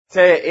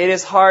Tell you, it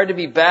is hard to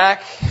be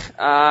back,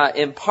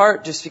 in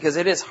part just because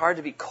it is hard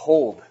to be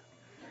cold.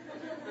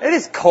 It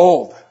is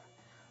cold.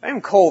 I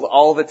am cold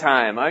all the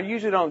time. I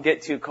usually don't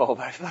get too cold,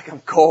 but I feel like I'm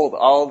cold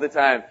all the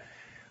time.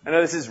 I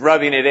know this is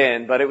rubbing it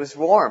in, but it was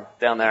warm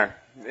down there.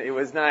 It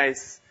was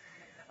nice.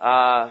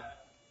 I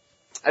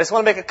just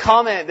want to make a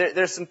comment.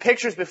 There's some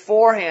pictures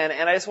beforehand,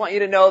 and I just want you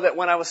to know that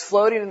when I was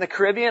floating in the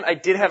Caribbean, I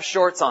did have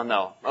shorts on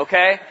though,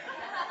 okay?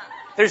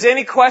 If there's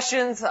any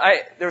questions,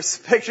 there's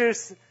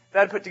pictures.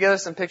 Dad put together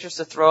some pictures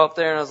to throw up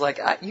there, and I was like,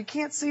 you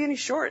can't see any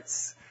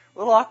shorts. A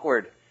little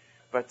awkward.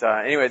 But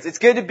anyways, it's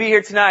good to be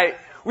here tonight.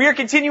 We are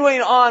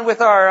continuing on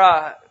with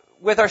our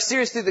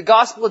series through the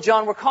Gospel of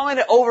John. We're calling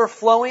it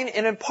Overflowing,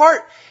 and in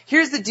part,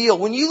 here's the deal.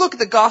 When you look at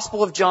the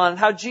Gospel of John,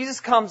 how Jesus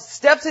comes,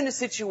 steps into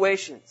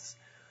situations,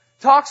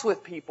 talks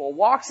with people,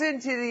 walks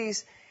into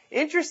these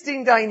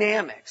interesting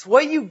dynamics,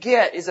 what you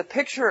get is a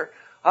picture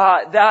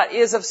that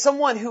is of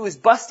someone who is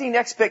busting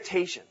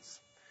expectations.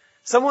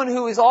 Someone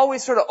who is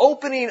always sort of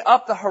opening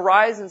up the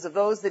horizons of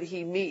those that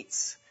he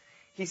meets.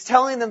 He's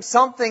telling them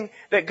something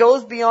that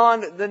goes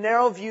beyond the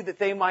narrow view that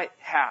they might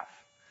have.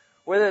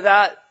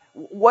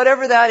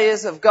 Whatever that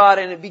is of God.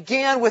 And it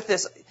began with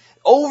this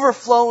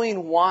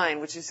overflowing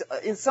wine, which is,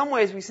 in some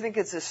ways, we think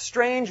it's a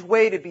strange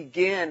way to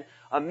begin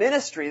a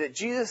ministry that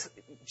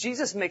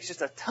Jesus makes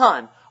just a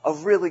ton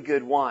of really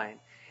good wine.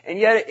 And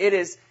yet it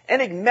is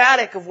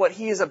enigmatic of what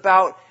he is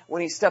about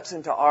when he steps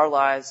into our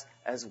lives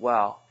as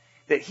well.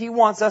 That he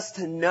wants us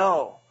to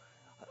know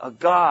a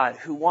God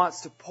who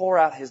wants to pour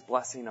out his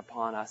blessing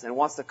upon us and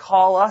wants to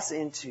call us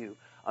into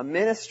a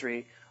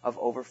ministry of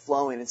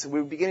overflowing. And so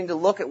we're beginning to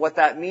look at what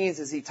that means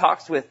as he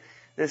talks with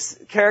this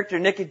character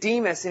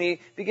Nicodemus, and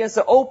he begins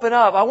to open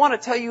up. I want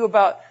to tell you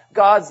about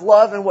God's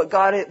love and what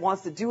God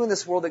wants to do in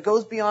this world that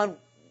goes beyond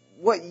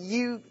what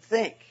you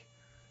think.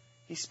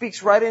 He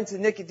speaks right into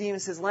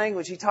Nicodemus'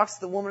 language. He talks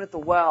to the woman at the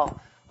well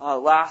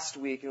last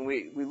week, and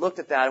we looked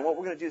at that. And what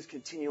we're going to do is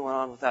continue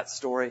on with that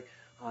story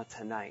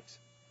tonight.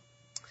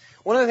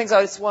 One of the things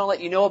I just want to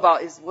let you know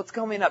about is what's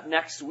coming up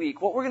next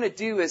week. What we're going to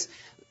do is,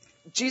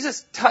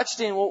 Jesus touched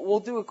in,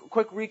 we'll do a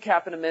quick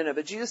recap in a minute,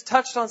 but Jesus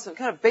touched on some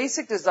kind of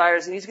basic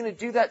desires, and he's going to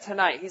do that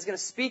tonight. He's going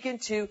to speak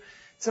into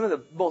some of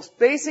the most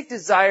basic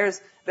desires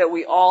that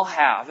we all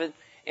have.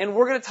 And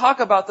we're going to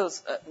talk about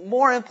those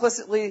more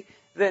implicitly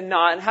than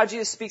not, and how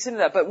Jesus speaks into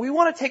that. But we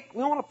want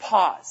to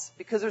pause,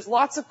 because there's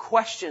lots of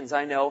questions,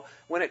 I know,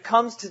 when it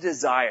comes to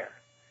desire.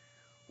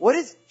 What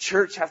does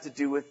church have to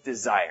do with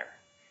desire?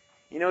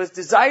 You know, is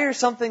desire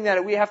something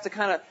that we have to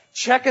kind of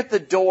check at the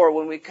door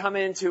when we come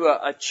into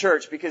a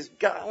church, because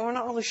God, we're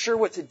not really sure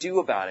what to do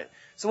about it.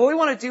 So what we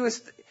want to do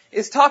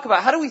is talk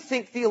about how do we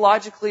think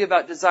theologically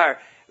about desire?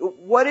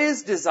 What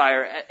is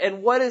desire,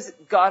 and what does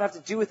God have to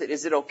do with it?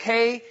 Is it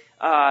okay?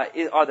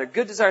 Are there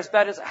good desires,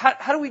 bad desires?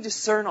 How do we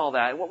discern all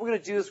that? And what we're going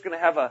to do is we're going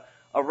to have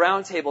a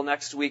round table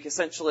next week,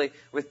 essentially,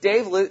 with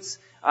Dave Lutz,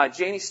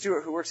 Janie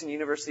Stewart, who works in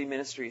University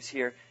Ministries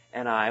here,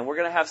 and we're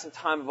going to have some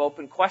time of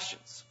open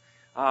questions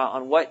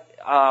on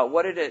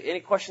any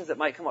questions that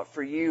might come up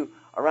for you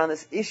around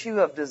this issue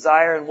of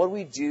desire and what do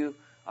we do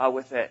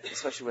with it,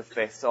 especially with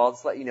faith. So I'll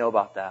just let you know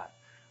about that.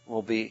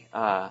 That'll be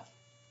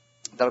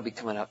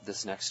coming up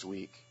this next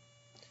week.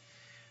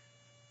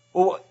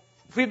 Well,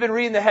 we've been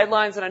reading the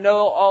headlines, and I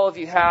know all of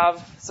you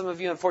have. Some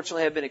of you,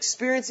 unfortunately, have been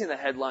experiencing the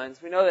headlines.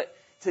 We know that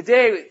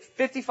today,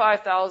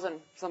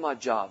 55,000 some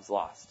odd jobs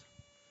lost.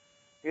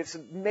 We have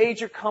some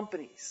major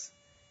companies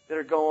that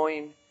are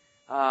going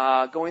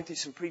through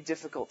some pretty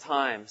difficult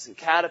times.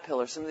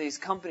 Caterpillar, some of these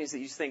companies that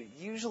you think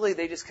usually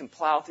they just can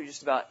plow through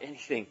just about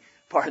anything,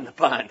 pardon the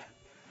pun.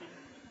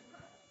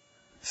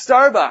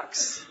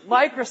 Starbucks,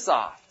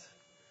 Microsoft,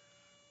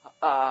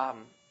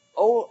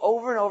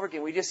 over and over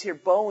again, we just hear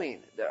Boeing.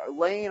 They're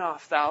laying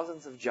off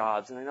thousands of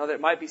jobs, and I know there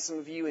might be some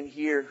of you in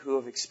here who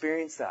have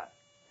experienced that.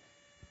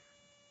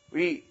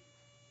 We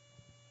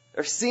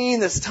are seeing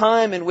this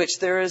time in which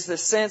there is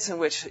this sense in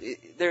which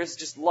there's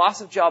just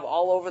loss of job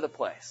all over the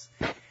place.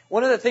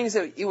 One of the things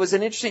that it was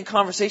an interesting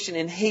conversation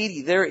in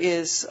Haiti, there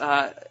is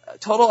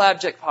total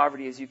abject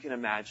poverty, as you can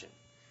imagine,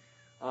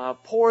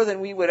 poorer than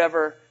we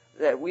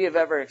have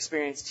ever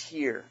experienced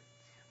here.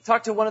 I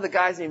talked to one of the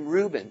guys named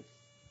Ruben,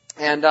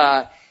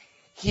 and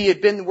he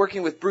had been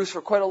working with Bruce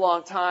for quite a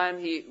long time.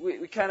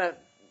 We kind of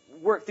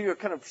worked through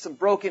kind of some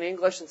broken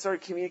English and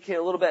started communicating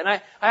a little bit. And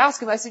I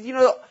asked him, I said,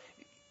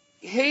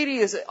 Haiti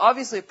is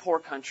obviously a poor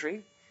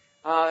country.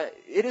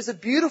 It is a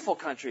beautiful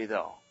country,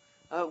 though.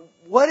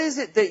 What is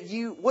it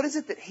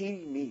that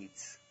Haiti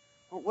needs?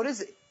 What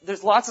is it?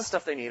 There's lots of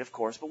stuff they need, of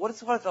course, but what is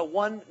the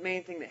one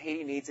main thing that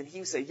Haiti needs? And he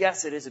would say,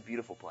 yes, it is a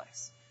beautiful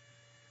place.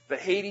 But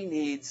Haiti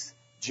needs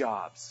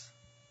jobs.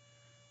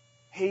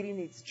 Haiti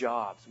needs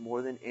jobs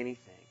more than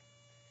anything.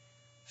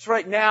 So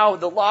right now,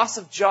 the loss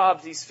of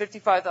jobs, these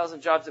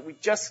 55,000 jobs that we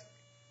just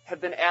have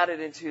been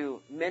added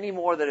into, many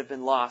more that have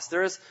been lost.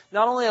 There is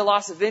not only a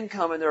loss of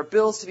income, and there are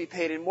bills to be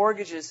paid and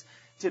mortgages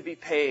to be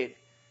paid.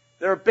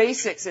 There are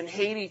basics in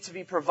Haiti to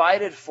be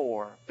provided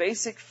for,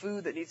 basic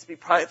food that needs to be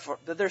provided for.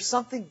 But there's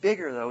something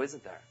bigger, though,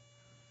 isn't there?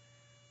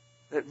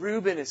 that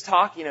Reuben is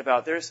talking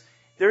about.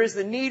 There is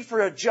the need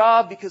for a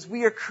job because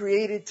we are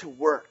created to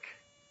work.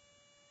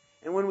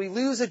 And when we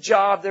lose a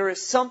job, there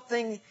is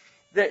something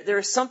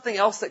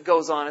else that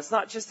goes on. It's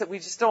not just that we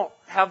just don't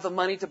have the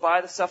money to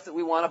buy the stuff that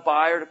we want to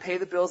buy or to pay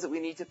the bills that we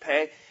need to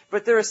pay,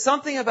 but there is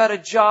something about a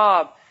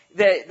job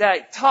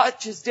that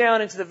touches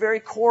down into the very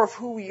core of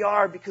who we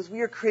are, because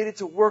we are created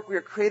to work. We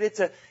are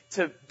created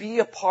to be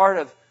a part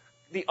of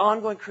the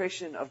ongoing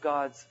creation of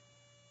God's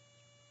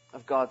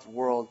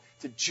world,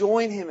 to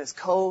join Him as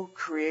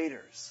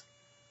co-creators.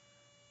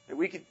 That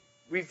we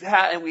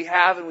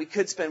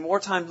could spend more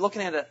time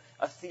looking at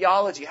a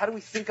theology. How do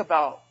we think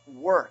about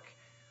work?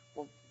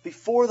 Well,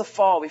 before the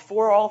fall,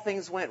 before all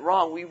things went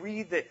wrong, we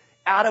read that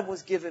Adam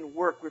was given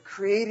work. We're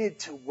created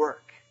to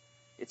work.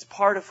 It's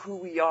part of who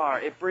we are.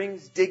 It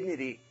brings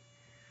dignity.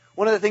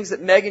 One of the things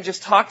that Megan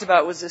just talked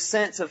about was this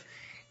sense of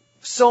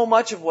so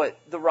much of what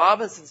the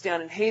Robinsons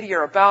down in Haiti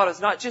are about is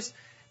not just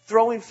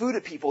throwing food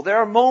at people. There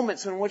are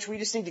moments in which we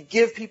just need to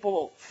give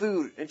people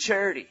food and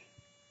charity.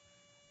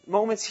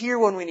 Moments here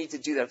when we need to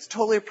do that. It's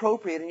totally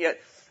appropriate. And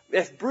yet,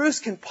 if Bruce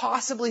can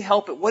possibly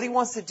help it, what he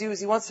wants to do is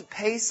he wants to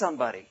pay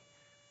somebody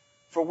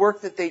for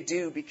work that they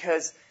do,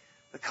 because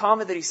the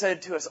comment that he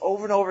said to us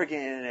over and over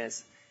again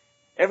is,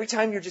 every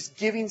time you're just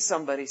giving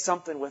somebody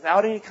something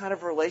without any kind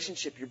of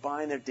relationship, you're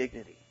buying their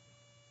dignity.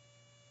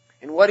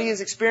 And what he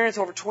has experienced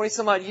over 20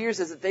 some odd years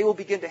is that they will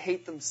begin to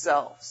hate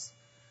themselves.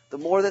 The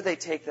more that they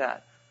take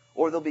that,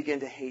 or they'll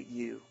begin to hate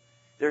you.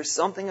 There's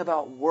something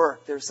about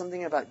work. There's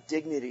something about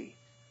dignity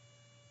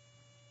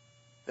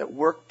that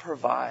work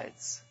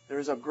provides. There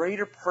is a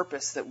greater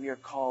purpose that we are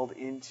called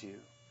into.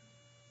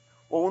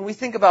 Well, when we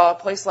think about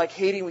a place like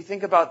Haiti, we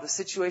think about the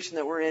situation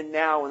that we're in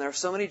now, when there are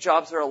so many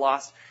jobs that are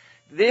lost.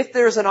 If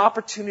there's an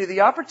opportunity,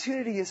 the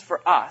opportunity is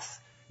for us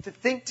to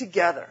think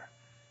together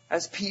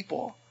as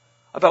people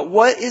about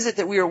what is it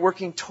that we are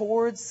working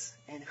towards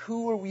and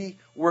who are we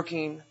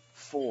working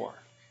for.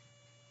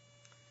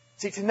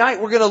 See,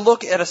 tonight we're going to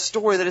look at a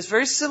story that is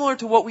very similar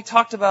to what we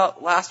talked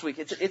about last week.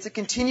 It's a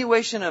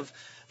continuation of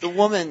the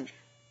woman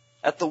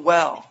at the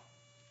well.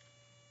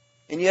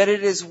 And yet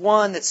it is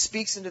one that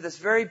speaks into this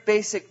very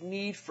basic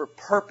need for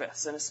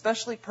purpose, and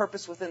especially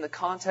purpose within the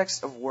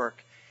context of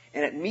work.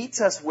 And it meets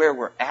us where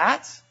we're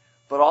at,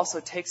 but also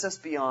takes us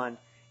beyond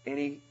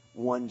any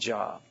one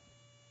job.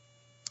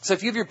 So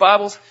if you have your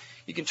Bibles,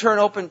 you can turn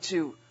open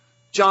to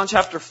John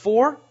chapter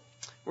 4.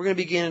 We're going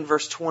to begin in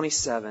verse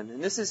 27.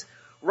 And this is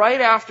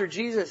right after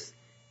Jesus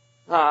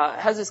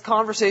has this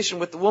conversation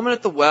with the woman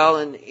at the well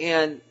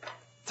and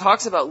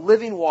talks about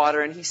living water.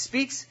 And he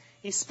speaks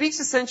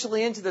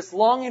essentially into this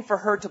longing for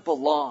her to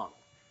belong.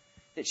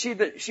 That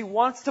she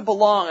wants to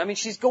belong. I mean,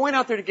 she's going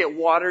out there to get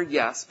water,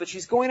 yes, but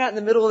she's going out in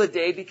the middle of the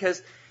day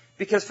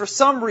because for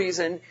some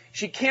reason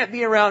she can't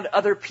be around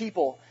other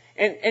people.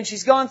 And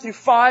she's gone through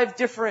 5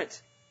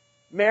 different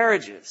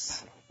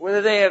marriages.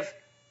 Whether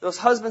those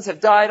husbands have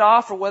died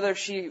off or whether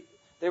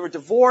they were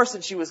divorced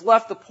and she was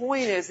left. The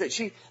point is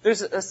that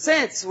there's a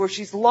sense where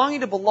she's longing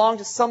to belong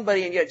to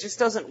somebody, and yet it just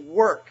doesn't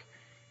work.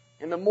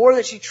 And the more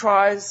that she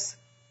tries,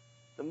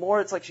 the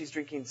more it's like she's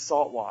drinking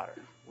salt water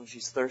when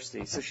she's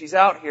thirsty. So she's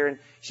out here and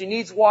she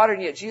needs water,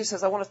 and yet Jesus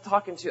says, I want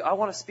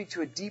to speak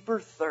to a deeper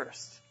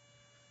thirst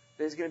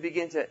that is going to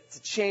begin to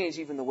change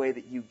even the way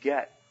that you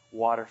get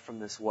water from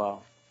this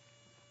well.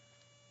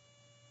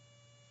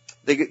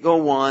 They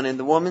go on, and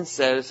the woman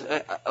says,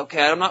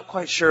 okay, I'm not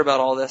quite sure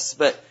about all this,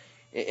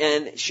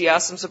 and she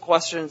asks him some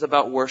questions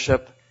about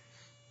worship,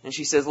 and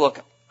she says, look,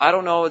 I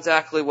don't know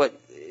exactly what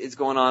is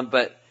going on,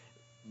 but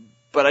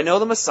I know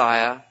the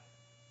Messiah,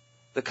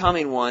 the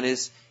coming one,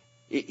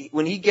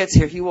 when he gets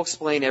here, he will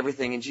explain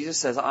everything. And Jesus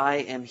says, I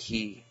am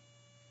he.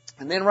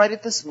 And then right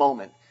at this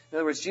moment, in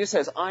other words, Jesus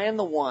says, I am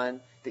the one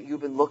that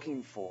you've been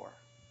looking for.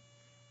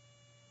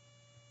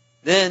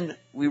 Then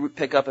we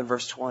pick up in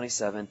verse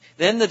 27.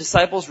 Then the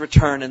disciples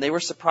returned, and they were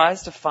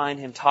surprised to find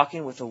him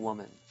talking with a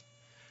woman.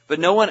 But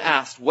no one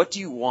asked, what do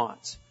you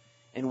want?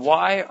 And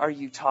why are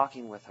you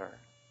talking with her?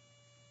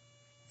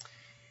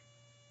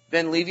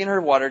 Then leaving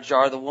her water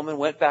jar, the woman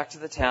went back to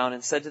the town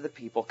and said to the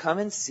people, come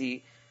and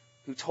see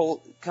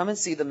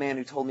the man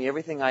who told me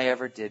everything I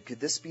ever did. Could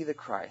this be the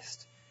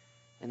Christ?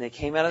 And they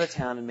came out of the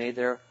town and made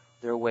their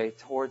way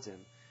towards him.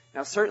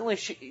 Now, certainly,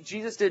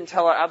 Jesus didn't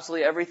tell her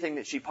absolutely everything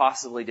that she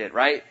possibly did,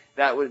 right?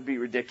 That would be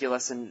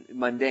ridiculous and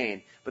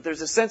mundane. But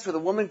there's a sense where the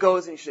woman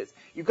goes and she says,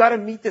 you've got to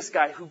meet this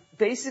guy who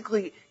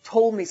basically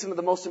told me some of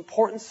the most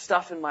important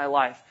stuff in my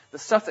life, the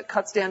stuff that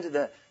cuts down to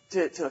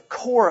the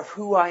core of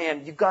who I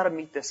am. You've got to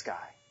meet this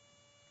guy.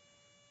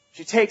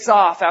 She takes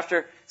off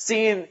after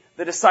seeing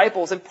the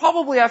disciples, and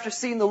probably after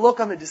seeing the look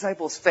on the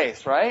disciples'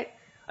 face, right?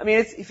 I mean,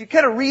 if you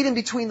kind of read in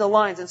between the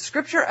lines, and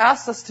Scripture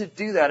asks us to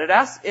do that.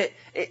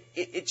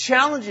 It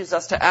challenges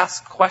us to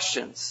ask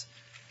questions.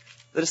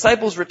 The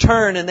disciples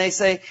return and they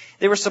say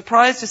they were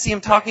surprised to see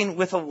him talking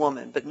with a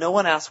woman, but no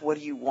one asked, what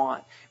do you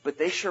want? But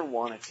they sure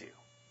wanted to.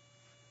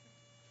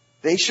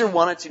 They sure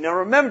wanted to. Now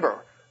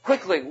remember,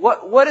 quickly,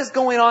 what is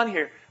going on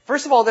here?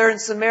 First of all, they're in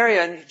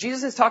Samaria, and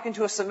Jesus is talking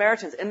to a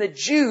Samaritans, and the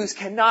Jews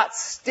cannot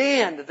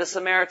stand the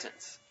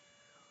Samaritans.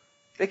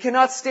 They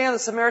cannot stand the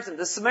Samaritans.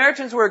 The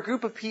Samaritans were a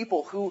group of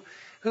people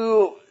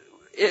who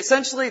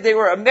essentially, they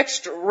were a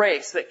mixed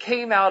race that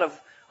came out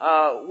of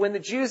when the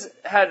Jews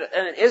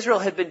and Israel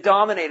had been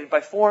dominated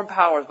by foreign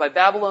powers, by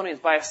Babylonians,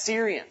 by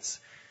Assyrians.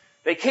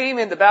 They came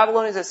in, the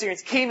Babylonians and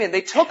Assyrians came in,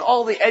 they took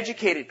all the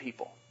educated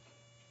people.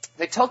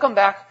 They took them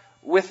back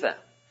with them.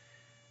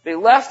 They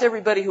left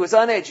everybody who was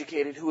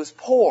uneducated, who was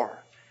poor.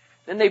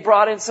 Then they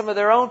brought in some of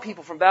their own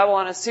people from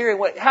Babylon and Assyria.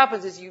 What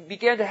happens is you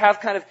begin to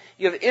have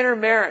you have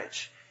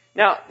intermarriage.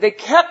 Now, they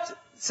kept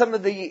some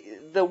of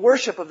the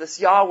worship of this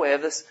Yahweh,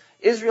 of this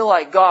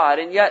Israelite God,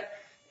 and yet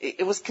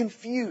it was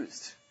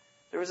confused.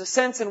 There was a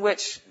sense in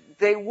which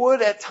they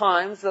would at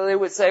times, though they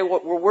would say,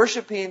 well, we're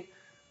worshiping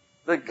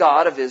the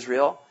God of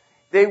Israel,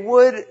 they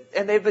would,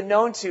 and they've been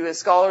known to, as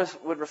scholars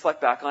would reflect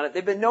back on it,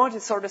 they've been known to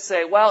sort of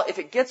say, well, if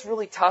it gets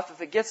really tough,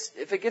 if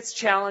it gets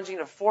challenging,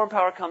 if foreign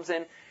power comes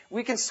in,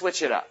 we can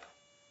switch it up.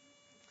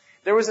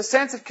 There was a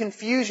sense of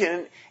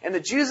confusion, and the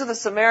Jews and the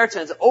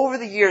Samaritans, over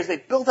the years, they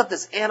built up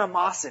this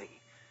animosity.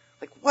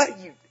 Like, what?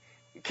 You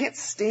can't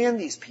stand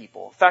these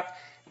people. In fact,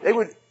 they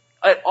would,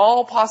 at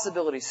all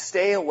possibilities,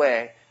 stay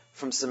away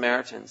from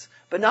Samaritans.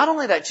 But not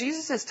only that,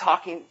 Jesus is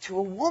talking to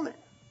a woman.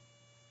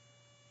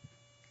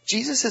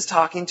 Jesus is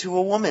talking to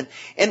a woman.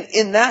 And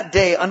in that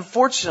day,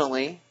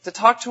 unfortunately, to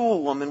talk to a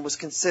woman was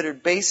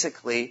considered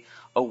basically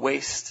a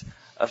waste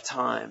of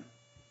time.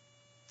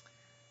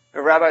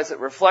 The rabbis that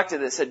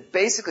reflected this said,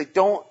 basically,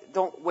 don't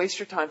waste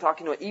your time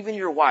talking to even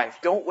your wife.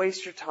 Don't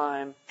waste your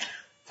time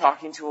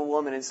talking to a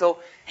woman. And so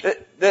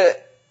the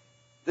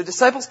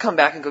disciples come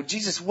back and go,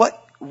 Jesus, what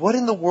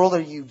in the world are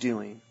you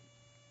doing?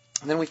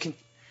 And then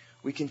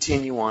we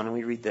continue on and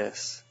we read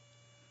this.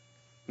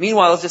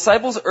 Meanwhile, his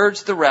disciples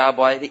urged the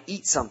rabbi to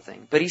eat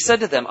something. But he said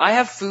to them, I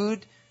have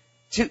food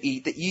to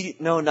eat that you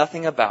know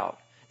nothing about.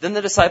 Then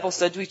the disciples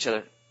said to each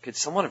other, could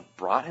someone have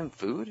brought him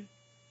food?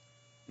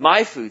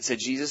 My food, said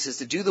Jesus, is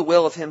to do the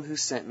will of him who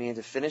sent me and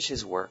to finish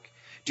his work.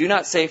 Do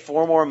not say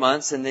 4 more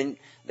months and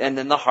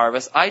then the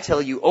harvest. I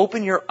tell you,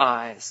 open your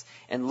eyes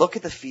and look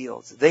at the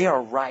fields. They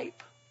are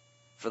ripe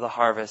for the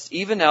harvest.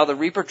 Even now the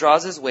reaper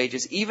draws his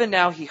wages. Even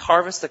now he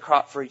harvests the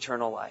crop for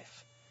eternal life.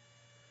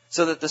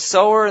 So that the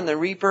sower and the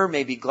reaper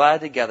may be glad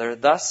together.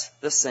 Thus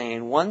the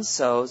saying, one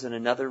sows and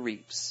another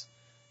reaps,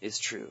 is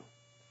true.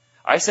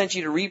 I sent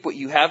you to reap what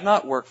you have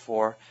not worked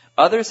for.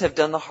 Others have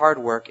done the hard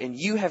work, and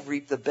you have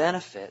reaped the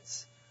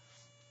benefits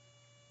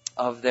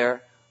of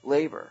their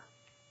labor.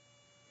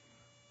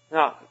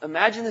 Now,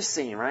 imagine this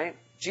scene, right?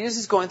 Jesus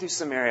is going through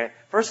Samaria.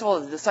 First of all,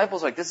 the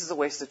disciples are like, this is a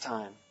waste of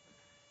time.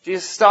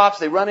 Jesus stops,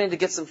 they run in to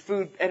get some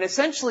food, and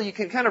essentially you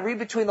can kind of read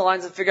between the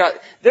lines and figure out,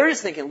 they're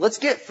just thinking, let's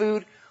get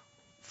food,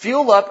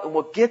 fuel up, and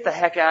we'll get the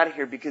heck out of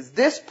here, because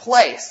this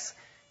place,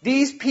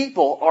 these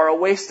people are a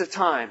waste of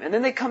time. And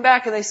then they come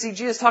back and they see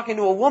Jesus talking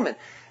to a woman.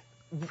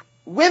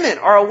 Women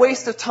are a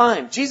waste of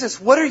time.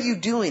 Jesus, what are you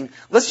doing?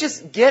 Let's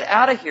just get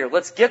out of here.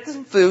 Let's get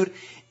some food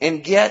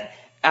and get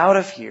out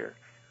of here.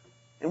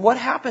 And what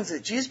happens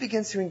is Jesus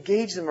begins to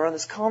engage them around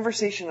this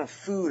conversation of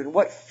food and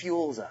what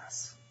fuels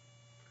us.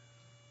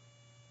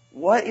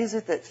 What is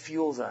it that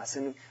fuels us?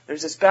 And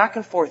there's this back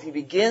and forth. He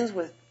begins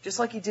with, just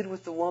like he did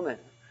with the woman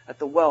at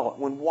the well,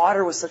 when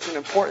water was such an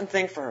important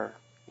thing for her.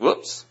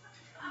 Whoops.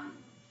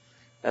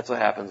 That's what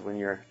happens when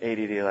you're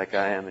ADD like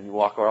I am and you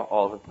walk all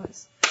over the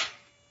place.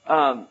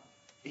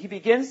 He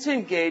begins to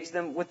engage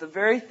them with the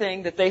very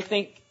thing that they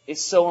think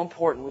is so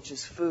important, which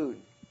is food.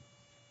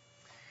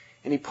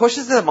 And he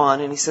pushes them on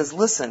and he says,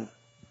 listen,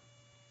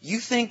 you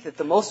think that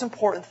the most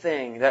important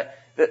thing, that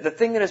the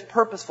thing that is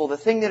purposeful, the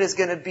thing that is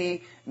going to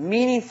be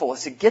meaningful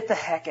is to get the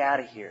heck out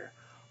of here.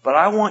 But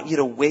I want you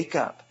to wake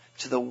up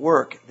to the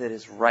work that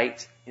is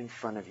right in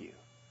front of you.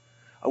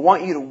 I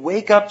want you to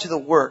wake up to the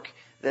work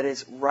that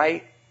is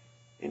right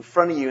in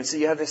front of you. And so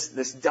you have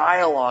this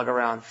dialogue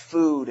around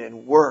food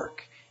and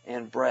work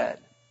and bread.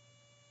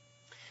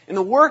 And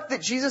the work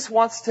that Jesus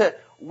wants to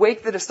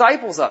wake the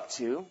disciples up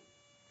to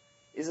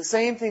is the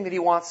same thing that he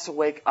wants to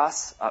wake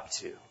us up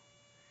to.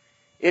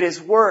 It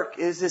is work,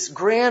 it is this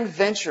grand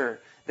venture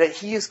that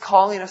he is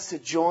calling us to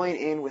join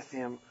in with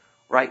him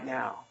right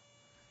now,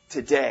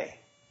 today.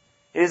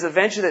 It is a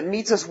venture that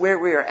meets us where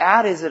we are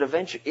at. It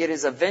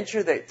is a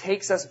venture that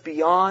takes us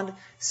beyond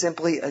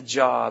simply a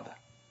job.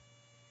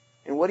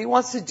 And what he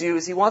wants to do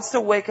is he wants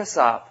to wake us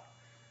up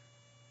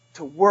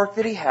to work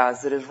that he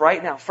has that is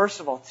right now. First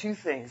of all, 2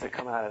 things that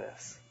come out of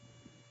this.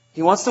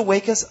 He wants to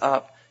wake us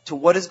up to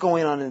what is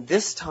going on in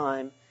this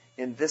time,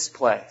 in this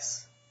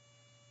place.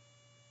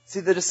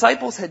 See, the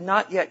disciples had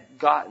not yet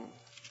gotten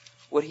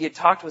what he had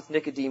talked with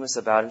Nicodemus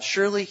about, and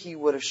surely he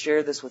would have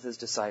shared this with his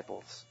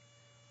disciples.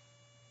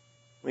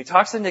 When he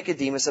talks to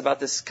Nicodemus about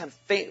this kind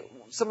of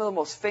some of the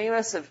most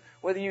famous of,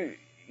 whether you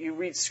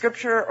read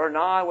scripture or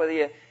not,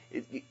 whether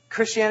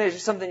Christianity is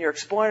just something you're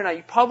exploring or not,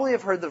 you probably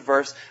have heard the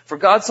verse, for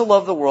God so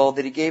loved the world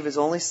that he gave his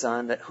only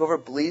son, that whoever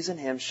believes in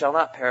him shall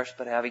not perish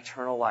but have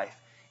eternal life.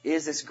 It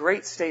is this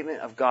great statement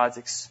of God's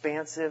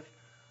expansive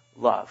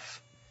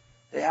love.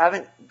 They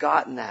haven't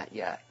gotten that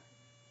yet.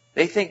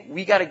 They think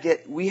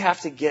we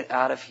have to get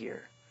out of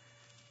here.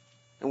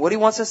 And what he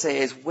wants to say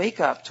is, wake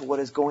up to what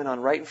is going on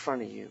right in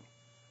front of you.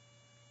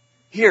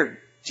 Here,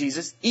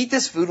 Jesus, eat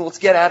this food, let's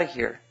get out of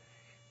here.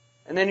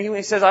 And then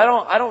he says, I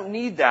don't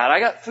need that. I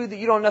got food that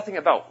you don't know nothing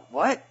about.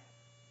 What?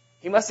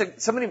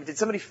 Did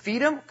somebody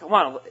feed him? Come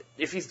on,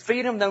 if he's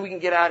feed him, then we can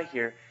get out of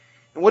here.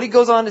 And what he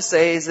goes on to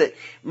say is that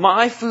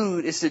my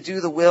food is to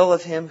do the will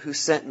of him who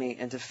sent me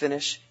and to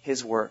finish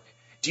his work.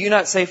 Do you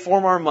not say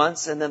 4 more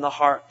months and then the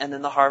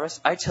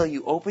harvest? I tell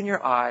you, open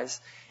your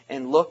eyes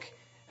and look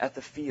at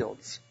the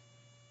fields.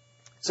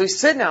 So he's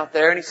sitting out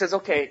there and he says,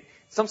 okay,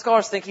 some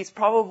scholars think he's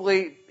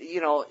probably,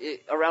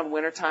 around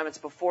wintertime. It's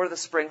before the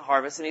spring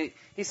harvest. And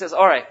he says,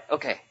 all right,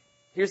 okay,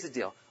 here's the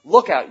deal.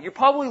 Look out. You're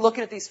probably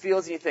looking at these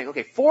fields and you think,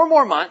 okay, 4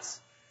 more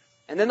months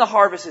and then the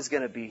harvest is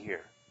going to be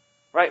here.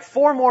 Right?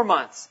 4 more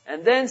months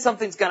and then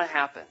something's going to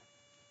happen.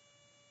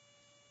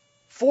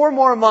 4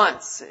 more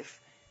months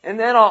and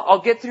then I'll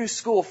get through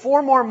school.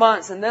 4 more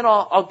months and then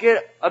I'll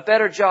get a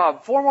better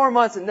job. 4 more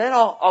months and then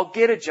I'll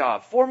get a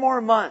job. 4 more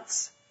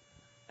months.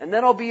 And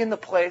then I'll be in the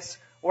place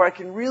where I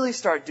can really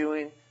start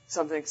doing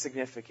something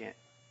significant.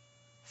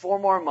 4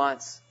 more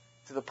months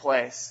to the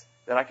place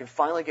that I can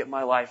finally get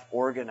my life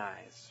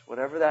organized,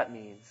 whatever that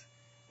means.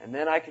 And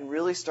then I can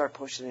really start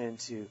pushing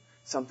into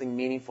something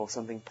meaningful,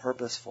 something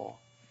purposeful.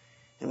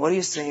 And what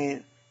he's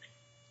saying,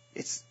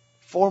 it's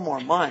 4 more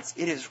months.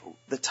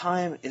 The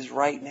time is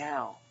right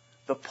now.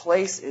 The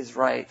place is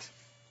right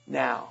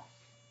now.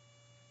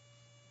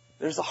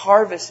 The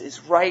harvest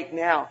is right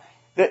now.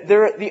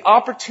 The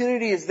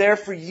opportunity is there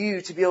for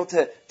you to be able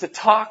to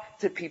talk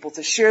to people,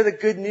 to share the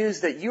good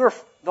news that you're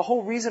the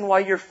whole reason why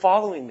you're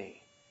following me.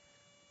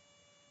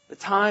 The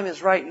time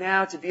is right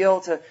now to be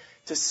able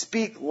to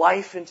speak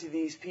life into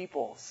these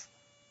people's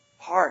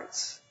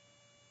hearts.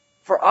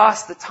 For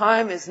us, the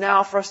time is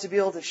now for us to be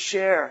able to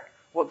share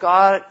what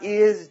God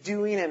is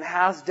doing and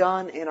has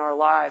done in our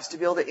lives, to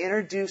be able to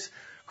introduce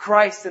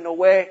Christ in a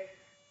way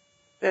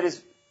that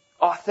is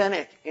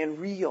authentic and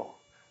real.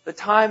 The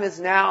time is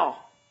now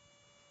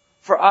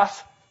for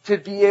us to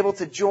be able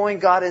to join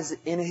God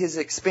in His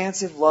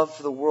expansive love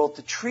for the world,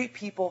 to treat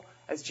people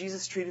as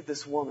Jesus treated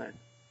this woman.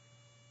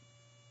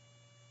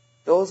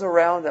 Those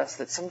around us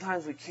that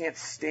sometimes we can't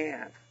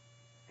stand,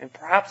 and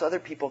perhaps other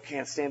people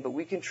can't stand, but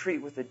we can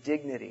treat with a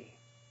dignity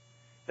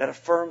that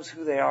affirms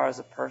who they are as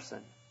a person.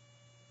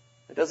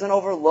 It doesn't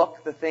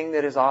overlook the thing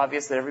that is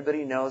obvious that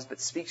everybody knows, but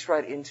speaks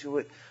right into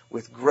it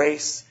with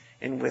grace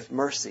and with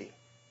mercy.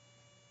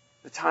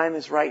 The time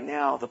is right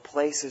now. The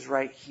place is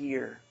right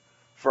here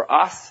for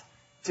us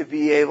to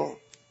be able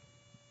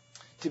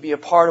to be a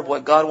part of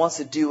what God wants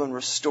to do in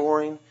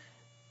restoring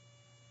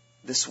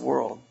this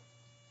world.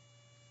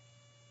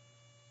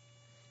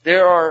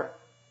 There are,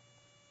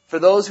 for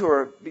those who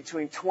are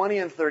between 20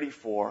 and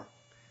 34,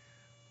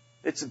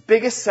 it's the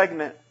biggest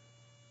segment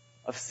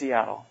of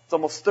Seattle. It's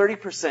almost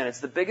 30%. It's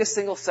the biggest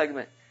single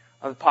segment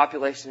of the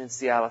population in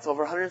Seattle. It's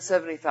over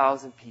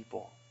 170,000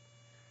 people.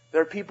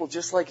 There are people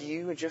just like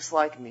you and just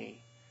like me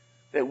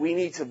that we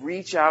need to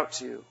reach out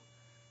to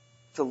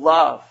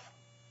love,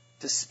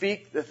 to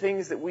speak the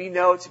things that we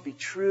know to be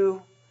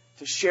true,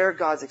 to share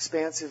God's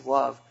expansive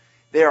love.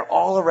 They are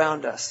all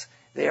around us.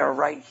 They are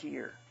right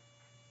here.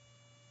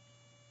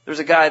 There's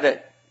a guy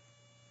that,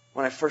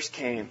 when I first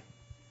came,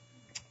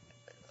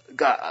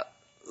 got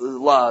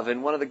love.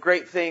 And one of the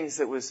great things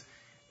that was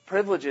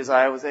privileges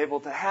I was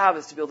able to have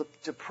is to be able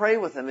to pray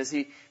with him as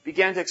he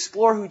began to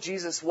explore who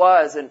Jesus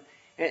was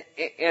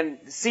and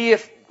see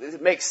if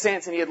it makes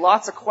sense. And he had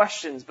lots of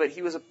questions, but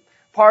he was a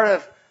part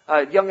of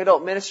young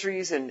adult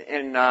ministries and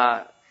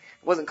it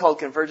wasn't called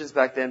Convergence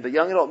back then, but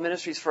young adult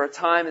ministries for a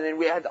time. And then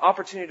we had the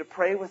opportunity to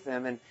pray with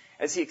him. And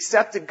as he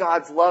accepted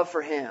God's love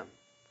for him,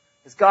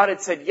 as God had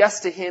said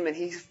yes to him, and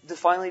he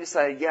finally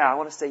decided, yeah, I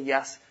want to say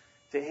yes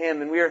to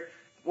him. And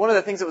one of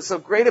the things that was so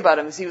great about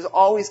him is he was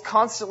always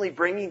constantly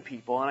bringing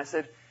people. And I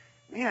said,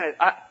 man,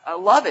 I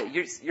love it.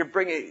 You're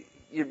bringing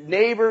your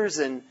neighbors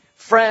and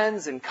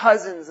friends and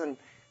cousins and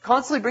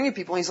constantly bringing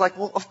people. And he's like,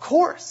 well, of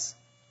course.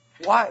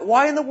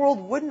 Why in the world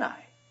wouldn't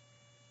I?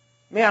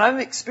 Man, I'm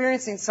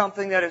experiencing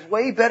something that is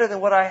way better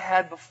than what I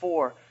had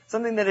before.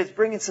 Something that is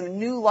bringing some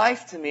new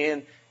life to me.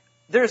 And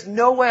there's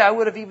no way I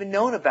would have even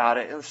known about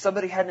it if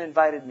somebody hadn't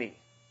invited me.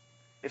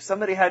 If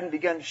somebody hadn't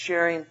begun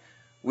sharing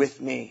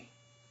with me.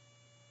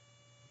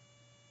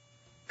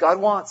 God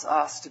wants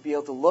us to be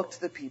able to look to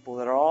the people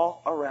that are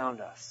all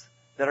around us,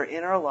 that are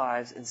in our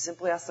lives, and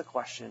simply ask the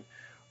question,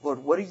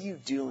 Lord, what are you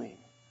doing?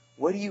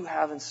 What do you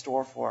have in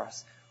store for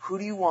us? Who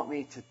do you want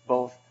me to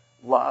both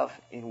love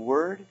in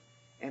word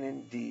and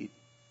in deed?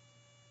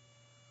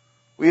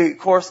 We, of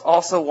course,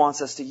 also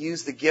wants us to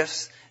use the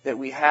gifts that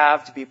we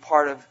have to be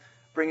part of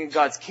bringing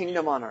God's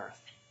kingdom on earth.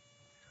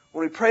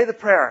 When we pray the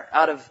prayer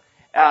out of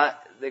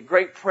the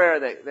great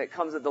prayer that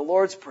comes at the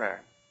Lord's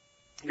Prayer,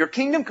 your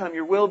kingdom come,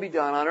 your will be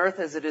done on earth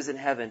as it is in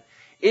heaven.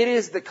 It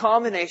is the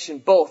combination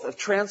both of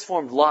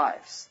transformed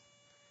lives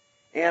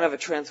and of a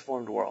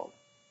transformed world.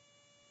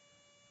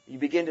 You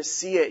begin to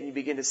see it, and you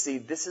begin to see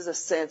this is a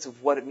sense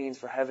of what it means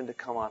for heaven to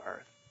come on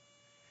earth.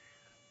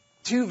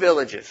 2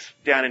 villages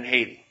down in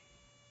Haiti.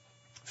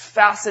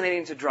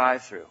 Fascinating to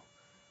drive through.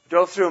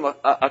 Drove through them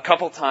a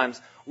couple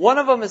times. One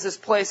of them is this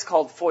place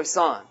called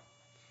Foysan.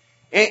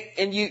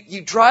 And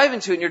you drive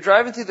into it, and you're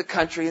driving through the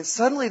country, and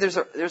suddenly there's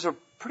a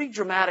pretty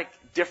dramatic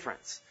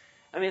difference.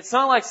 I mean, it's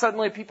not like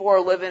suddenly people are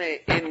living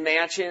in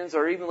mansions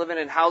or even living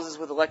in houses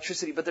with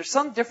electricity, but there's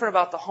something different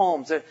about the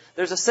homes.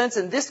 There's a sense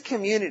in this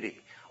community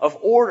of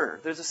order.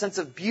 There's a sense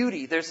of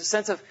beauty. There's a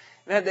sense of,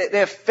 man, they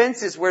have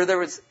fences where they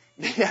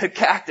had a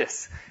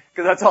cactus,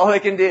 because that's all they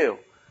can do.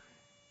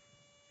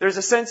 There's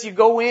a sense you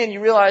go in,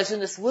 you realize in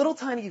this little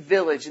tiny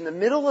village in the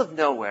middle of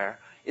nowhere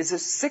is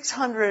this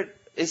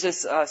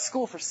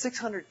school for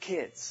 600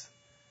 kids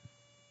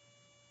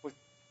with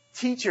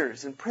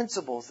teachers and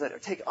principals that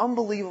take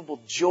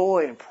unbelievable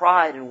joy and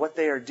pride in what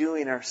they are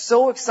doing and are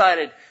so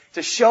excited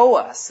to show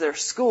us their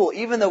school,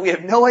 even though we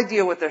have no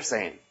idea what they're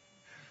saying.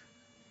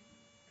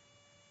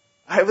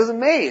 I was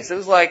amazed. It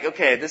was like,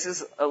 okay, this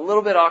is a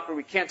little bit awkward.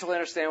 We can't totally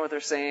understand what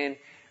they're saying.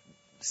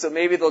 So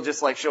maybe they'll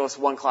just show us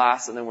one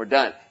class and then we're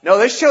done. No,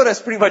 they showed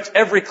us pretty much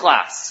every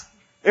class.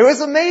 It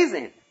was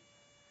amazing.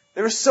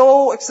 They were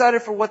so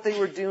excited for what they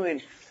were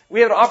doing. We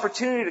had an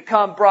opportunity to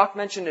come. Brock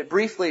mentioned it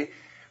briefly.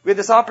 We had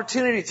this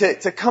opportunity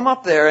to come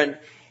up there, and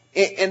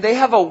they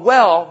have a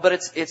well, but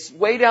it's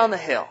way down the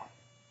hill.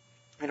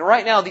 And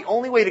right now, the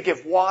only way to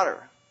give water,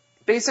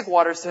 basic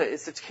water,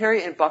 is to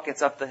carry it in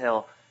buckets up the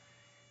hill.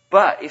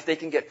 But if they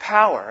can get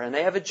power, and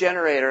they have a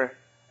generator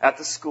at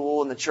the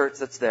school and the church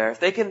that's there, if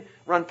they can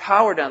run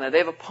power down there, they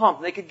have a pump,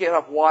 and they could get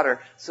up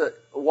water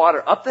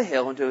up the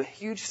hill into a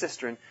huge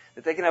cistern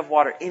that they can have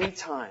water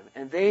anytime.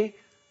 And they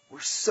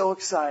were so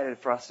excited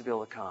for us to be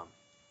able to come.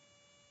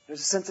 There's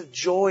a sense of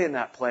joy in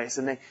that place,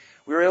 and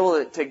we were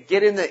able to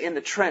get in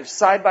the trench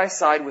side by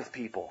side with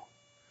people.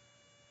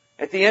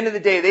 At the end of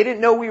the day, they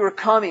didn't know we were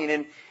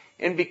coming,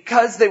 and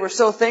because they were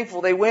so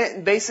thankful, they went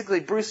and basically,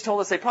 Bruce told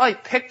us, they probably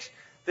picked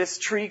this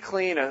tree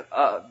clean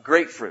a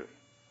grapefruit.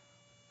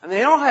 I mean,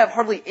 they don't have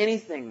hardly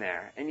anything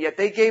there, and yet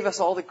they gave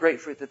us all the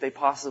grapefruit that they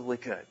possibly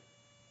could.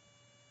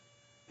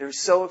 They were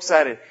so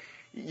excited.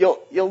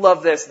 You'll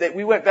love this.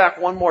 We went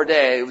back one more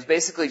day. It was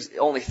basically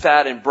only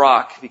Thad and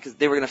Brock because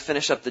they were going to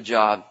finish up the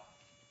job.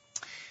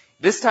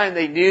 This time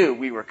they knew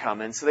we were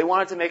coming, so they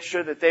wanted to make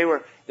sure that they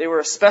were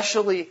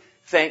especially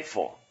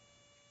thankful.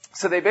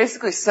 So they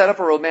basically set up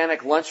a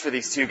romantic lunch for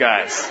these 2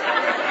 guys.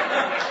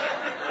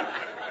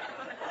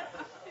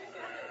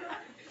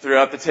 Threw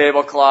up the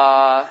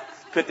tablecloth,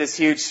 put this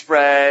huge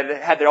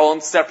spread, had their own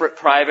separate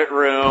private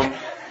room,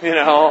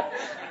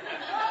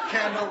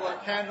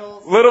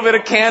 Candles. Little bit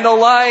of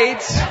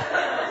candlelight.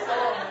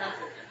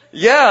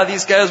 Yeah,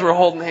 these guys were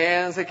holding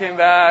hands. They came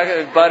back,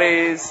 their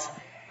buddies.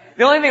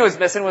 The only thing that was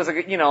missing was a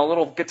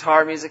little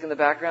guitar music in the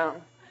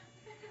background.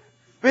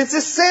 But it's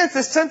this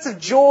sense of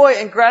joy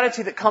and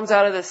gratitude that comes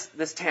out of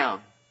this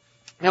town.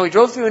 Now we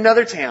drove through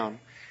another town.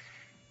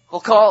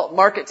 We'll call it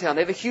Market Town.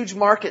 They have a huge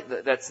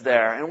market that's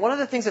there. And one of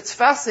the things that's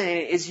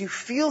fascinating is you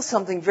feel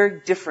something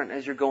very different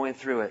as you're going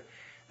through it.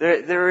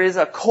 There is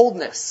a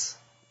coldness,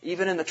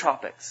 even in the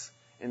tropics,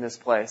 in this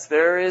place.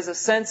 There is a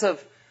sense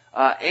of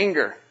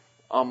anger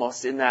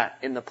almost in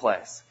the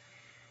place.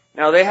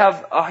 Now they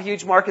have a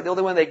huge market. The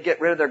only way they get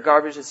rid of their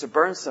garbage is to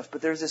burn stuff.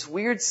 But there's this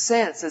weird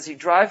sense as you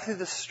drive through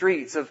the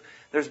streets of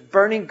there's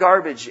burning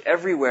garbage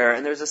everywhere.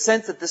 And there's a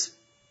sense that it's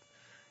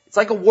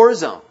like a war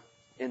zone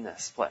in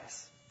this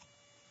place.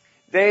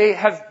 They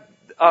have,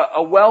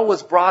 a well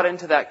was brought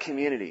into that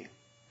community.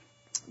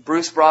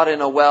 Bruce brought in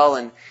a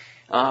well,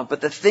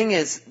 but the thing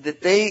is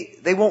that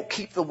they won't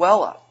keep the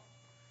well up.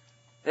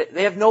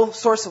 They have no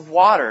source of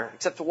water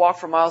except to walk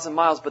for miles and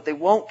miles, but they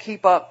won't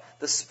keep up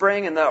the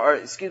spring and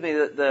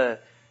the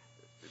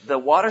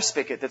water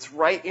spigot that's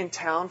right in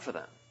town for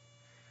them.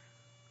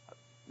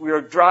 We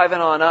were driving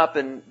on up,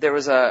 and there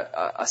was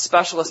a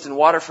specialist in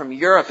water from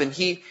Europe, and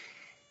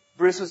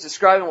Bruce was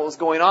describing what was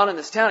going on in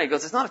this town. He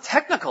goes, it's not a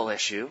technical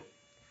issue.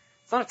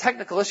 It's not a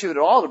technical issue at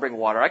all to bring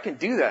water. I can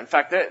do that. In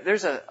fact,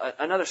 there's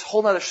another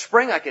whole other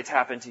spring I could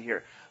tap into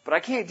here. But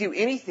I can't do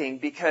anything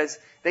because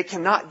they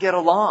cannot get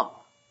along.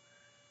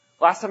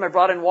 Last time I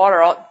brought in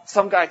water,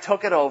 some guy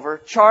took it over,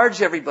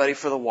 charged everybody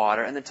for the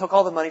water, and then took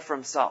all the money for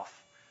himself.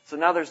 So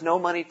now there's no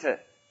money to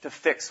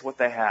fix what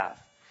they have.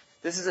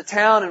 This is a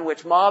town in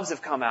which mobs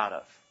have come out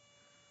of,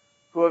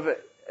 who have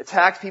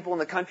attacked people in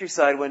the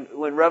countryside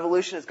when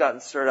revolution has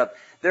gotten stirred up.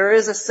 There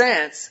is a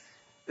sense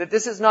that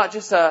this is not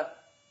just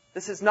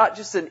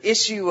an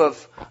issue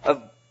of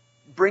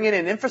bringing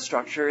in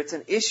infrastructure. It's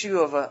an issue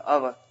of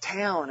a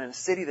town and a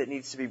city that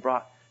needs to be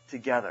brought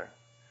together.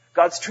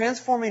 God's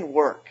transforming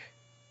work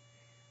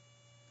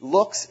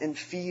looks and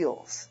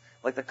feels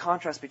like the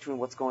contrast between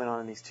what's going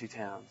on in these 2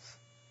 towns.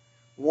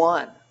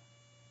 One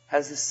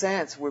has a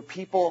sense where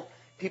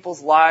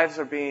people's lives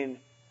are being,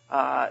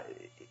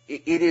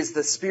 it is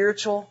the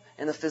spiritual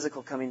and the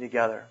physical coming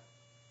together.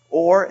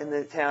 Or in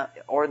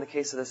the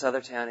case of this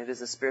other town, it is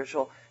the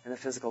spiritual and the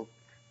physical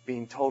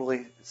being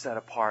totally set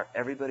apart.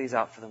 Everybody's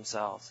out for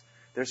themselves.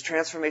 There's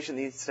transformation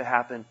that needs to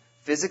happen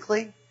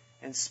physically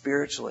and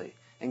spiritually.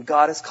 And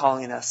God is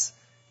calling us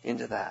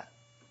into that.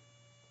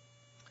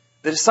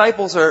 The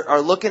disciples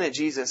are looking at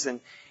Jesus, and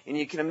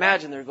you can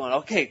imagine they're going,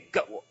 okay,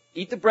 go,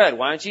 eat the bread.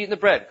 Why aren't you eating the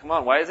bread? Come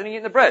on, why isn't he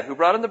eating the bread? Who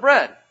brought him the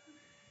bread?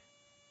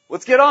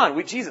 Let's get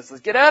on. Jesus,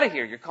 let's get out of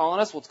here. You're calling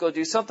us. Let's go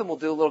do something. We'll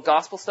do a little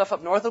gospel stuff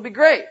up north. It'll be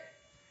great.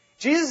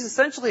 Jesus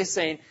essentially is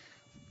saying,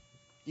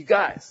 you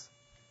guys,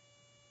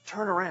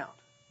 turn around.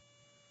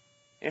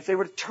 And if they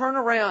were to turn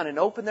around and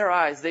open their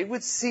eyes, they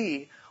would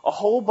see a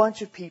whole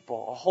bunch of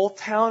people, a whole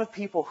town of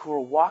people who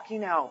are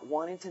walking out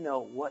wanting to know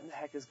what in the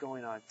heck is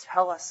going on.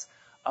 Tell us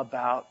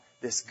about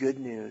this good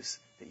news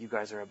that you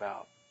guys are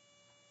about.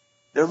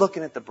 They're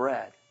looking at the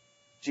bread.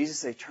 Jesus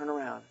say, turn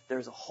around.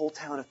 There's a whole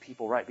town of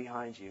people right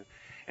behind you.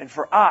 And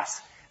for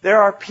us,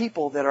 there are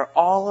people that are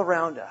all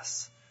around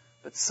us.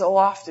 But so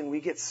often we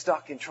get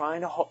stuck in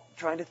trying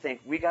to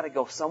think we got to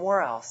go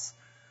somewhere else.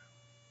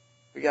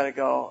 We got to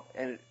go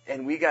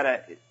and we got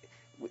to.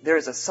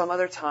 There's some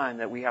other time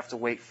that we have to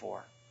wait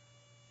for.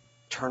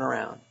 Turn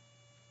around.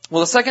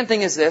 Well, the second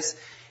thing is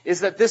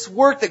that this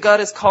work that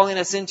God is calling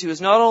us into is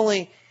not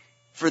only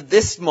for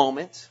this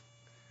moment,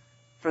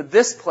 for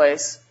this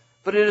place,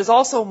 but it is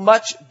also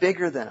much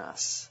bigger than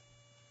us.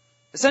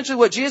 Essentially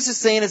what Jesus is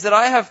saying is that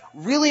I have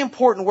really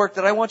important work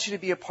that I want you to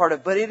be a part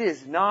of, but it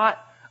is not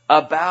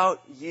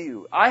about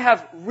you. I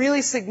have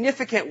really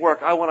significant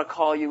work I want to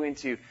call you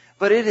into,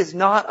 but it is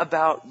not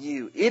about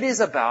you. It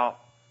is about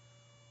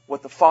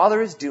what the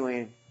Father is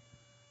doing,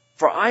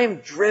 for I am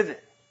driven.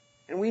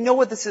 And we know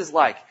what this is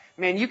like.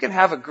 Man, you can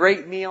have a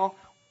great meal.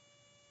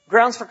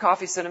 Grounds for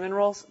Coffee cinnamon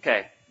rolls.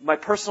 Okay, my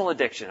personal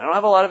addiction. I don't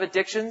have a lot of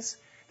addictions.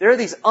 There are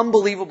these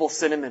unbelievable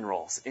cinnamon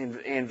rolls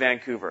in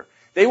Vancouver.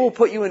 They will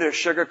put you into a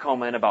sugar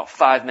coma in about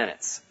 5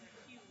 minutes.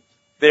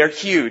 They're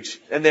huge.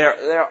 And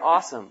they're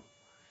awesome.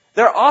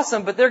 They're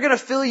awesome, but they're going to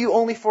fill you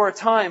only for a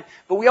time.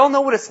 But we all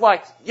know what it's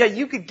like. Yeah,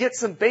 you could get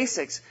some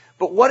basics,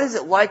 but what is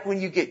it like when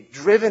you get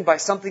driven by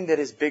something that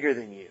is bigger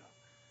than you?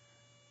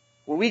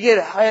 When we get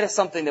ahead of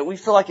something that we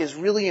feel like is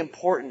really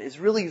important, is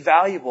really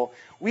valuable,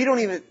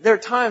 there are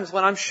times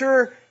when I'm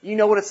sure you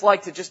know what it's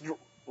like to just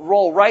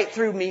roll right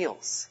through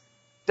meals.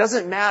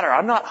 Doesn't matter.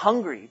 I'm not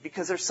hungry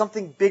because there's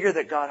something bigger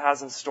that God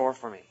has in store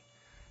for me.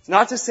 It's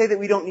not to say that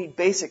we don't need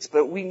basics,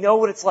 but we know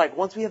what it's like.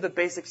 Once we have the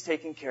basics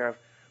taken care of,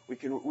 we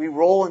can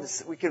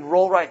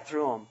roll right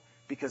through them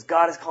because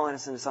God is calling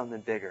us into something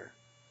bigger.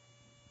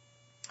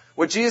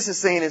 What Jesus is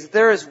saying is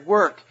there is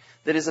work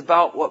that is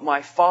about what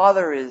my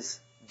Father is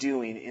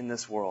doing in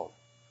this world.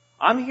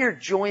 I'm here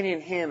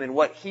joining Him in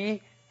what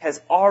He has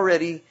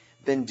already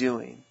been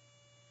doing.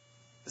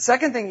 The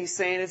second thing He's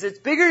saying is it's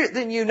bigger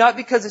than you, not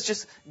because it's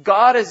just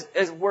God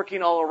is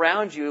working all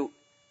around you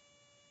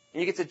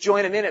and you get to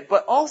join Him in it,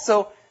 but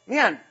also,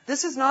 man,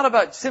 this is not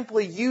about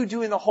simply you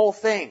doing the whole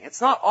thing.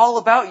 It's not all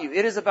about you.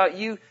 It is about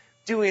you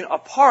doing a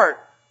part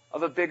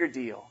of a bigger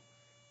deal.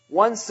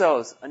 One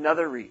sows,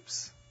 another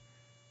reaps.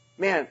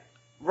 Man,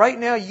 right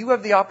now you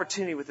have the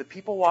opportunity with the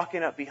people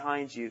walking up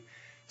behind you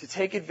to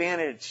take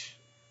advantage,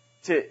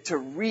 to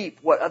reap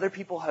what other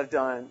people have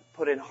done,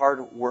 put in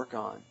hard work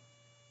on.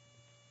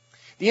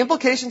 The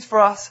implications for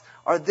us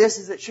are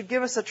is it should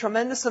give us a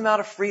tremendous amount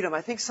of freedom.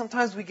 I think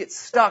sometimes we get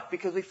stuck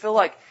because we feel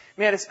like,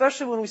 man,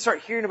 especially when we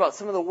start hearing about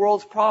some of the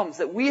world's problems,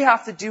 that we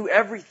have to do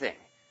everything.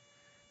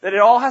 That it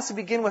all has to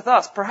begin with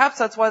us. Perhaps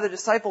that's why the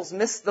disciples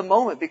missed the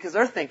moment, because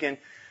they're thinking,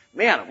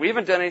 man, we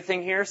haven't done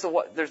anything here, so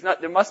what?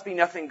 There must be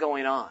nothing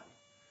going on.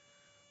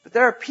 But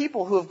there are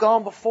people who have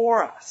gone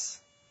before us.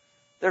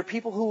 There are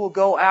people who will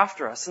go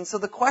after us. And so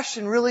the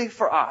question really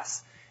for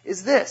us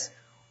is this: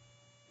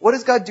 what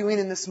is God doing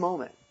in this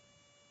moment?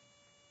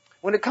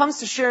 When it comes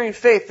to sharing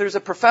faith, there's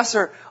a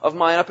professor of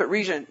mine up at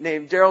Regent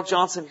named Darrell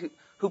Johnson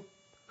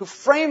who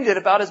framed it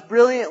about as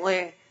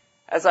brilliantly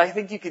as I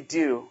think you could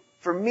do.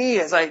 For me,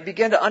 as I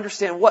began to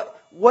understand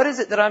what is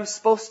it that I'm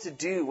supposed to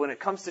do when it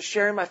comes to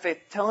sharing my faith,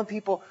 telling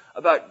people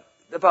about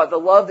the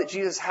love that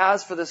Jesus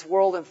has for this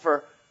world and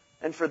for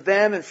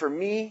them and for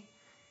me,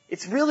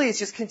 it's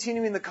just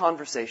continuing the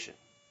conversation.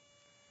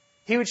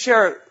 He would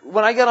share,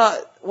 when I get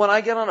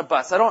on a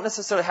bus, I don't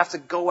necessarily have to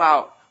go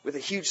out with a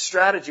huge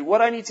strategy.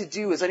 What I need to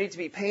do is I need to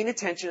be paying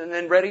attention and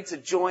then ready to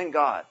join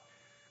God.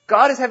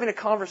 God is having a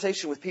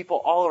conversation with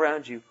people all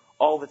around you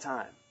all the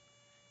time.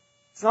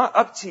 It's not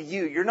up to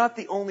you. You're not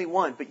the only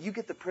one, but you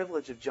get the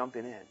privilege of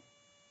jumping in.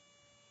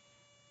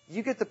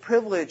 You get the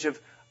privilege of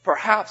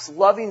perhaps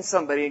loving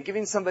somebody and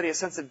giving somebody a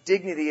sense of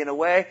dignity in a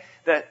way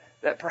that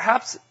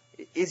perhaps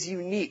is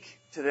unique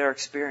to their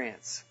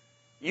experience.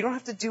 You don't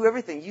have to do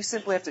everything. You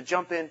simply have to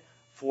jump in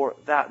for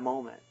that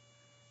moment.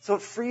 So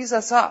it frees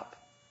us up.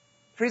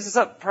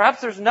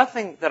 Perhaps there's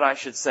nothing that I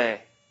should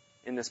say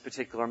in this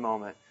particular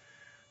moment.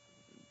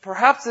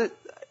 Perhaps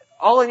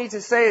all I need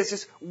to say is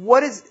just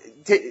what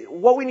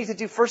we need to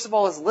do first of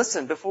all is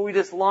listen before we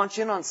just launch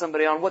in on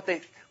somebody on what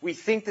we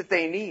think that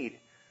they need.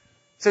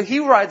 So he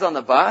rides on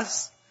the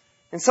bus,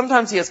 and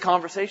sometimes he has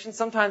conversations,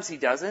 sometimes he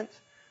doesn't.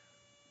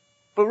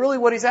 But really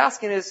what he's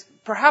asking is,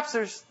 perhaps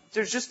there's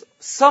there's just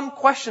some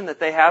question that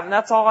they have, and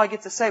that's all I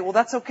get to say. Well,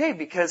 that's okay,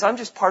 because I'm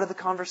just part of the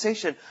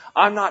conversation.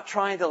 I'm not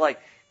trying to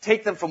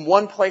take them from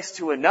one place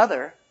to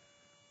another.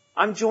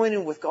 I'm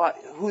joining with God,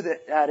 who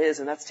that is,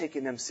 and that's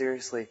taking them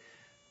seriously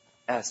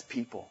as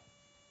people.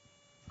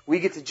 We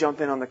get to jump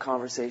in on the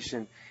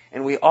conversation,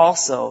 and we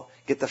also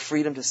get the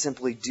freedom to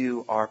simply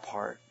do our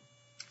part.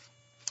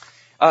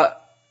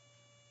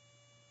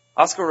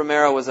 Oscar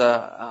Romero was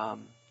a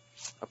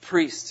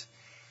priest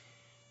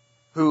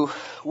who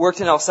worked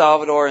in El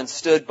Salvador and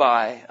stood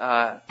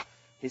by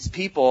his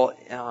people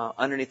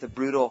underneath a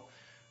brutal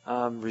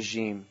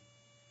regime.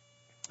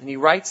 And he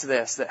writes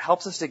this that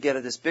helps us to get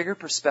at this bigger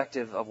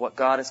perspective of what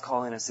God is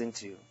calling us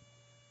into.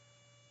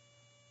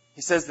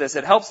 He says this: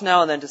 it helps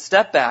now and then to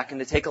step back and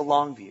to take a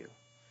long view.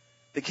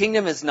 The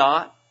kingdom is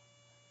not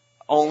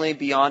only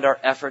beyond our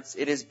efforts,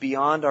 it is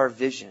beyond our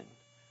vision.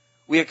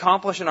 We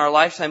accomplish in our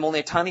lifetime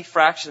only a tiny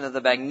fraction of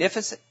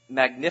the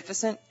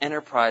magnificent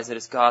enterprise that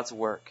is God's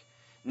work.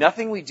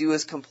 Nothing we do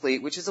is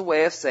complete, which is a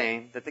way of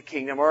saying that the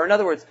kingdom, or in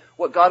other words,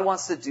 what God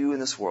wants to do in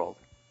this world,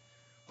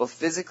 both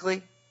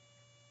physically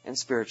and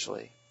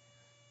spiritually,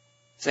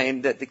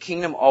 saying that the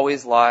kingdom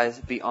always lies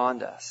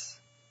beyond us.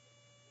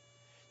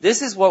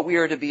 This is what we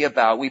are to be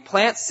about. We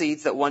plant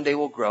seeds that one day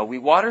will grow. We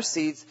water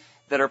seeds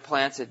that are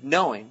planted,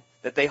 knowing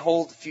that they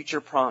hold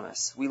future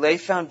promise. We lay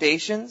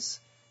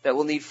foundations that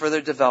will need further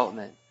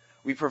development.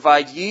 We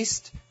provide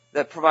yeast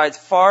that provides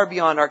far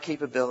beyond our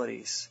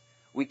capabilities.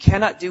 We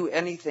cannot do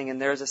anything, and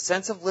there is a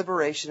sense of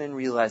liberation in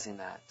realizing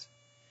that.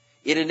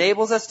 It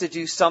enables us to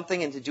do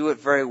something and to do it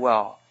very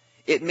well.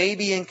 It may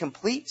be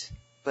incomplete,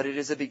 but it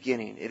is a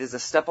beginning. It is a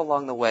step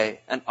along the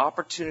way, an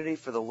opportunity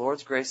for the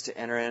Lord's grace to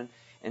enter in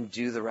and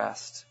do the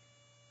rest.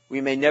 We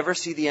may never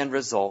see the end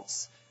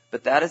results,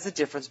 but that is the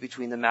difference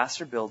between the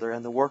master builder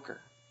and the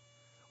worker.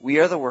 We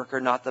are the worker,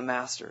 not the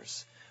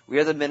masters. We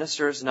are the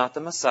ministers, not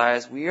the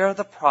messiahs. We are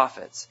the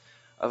prophets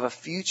of a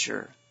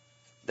future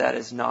that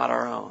is not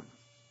our own.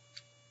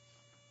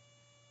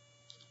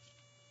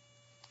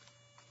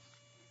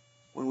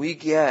 When we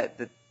get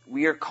that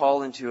we are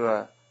called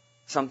into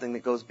something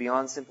that goes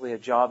beyond simply a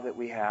job that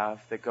we have,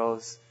 that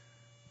goes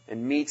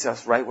and meets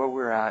us right where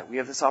we're at, we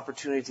have this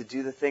opportunity to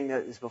do the thing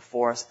that is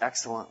before us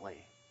excellently.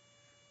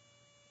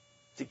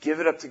 To give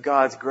it up to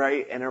God's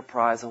great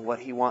enterprise and what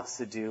He wants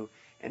to do,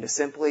 and to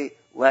simply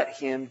let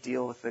Him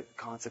deal with the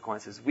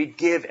consequences. We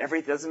give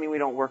everything. Doesn't mean we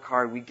don't work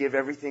hard. We give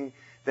everything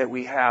that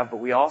we have, but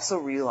we also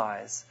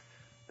realize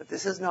that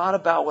this is not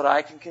about what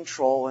I can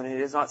control, and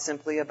it is not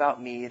simply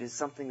about me. It is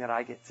something that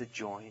I get to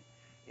join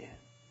in.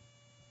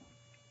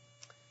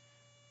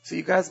 So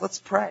you guys, let's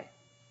pray.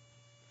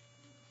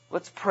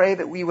 Let's pray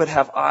that we would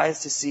have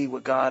eyes to see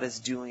what God is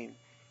doing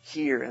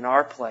here in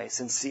our place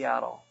in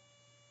Seattle.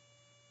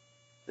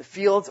 The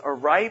fields are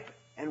ripe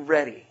and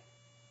ready,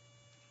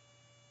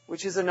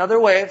 which is another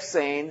way of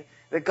saying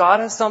that God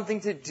has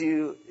something to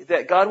do,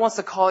 that God wants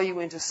to call you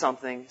into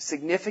something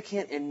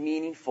significant and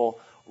meaningful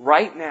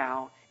right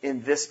now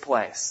in this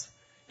place.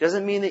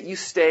 Doesn't mean that you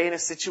stay in a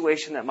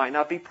situation that might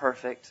not be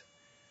perfect,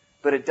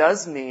 but it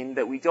does mean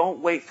that we don't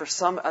wait for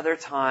some other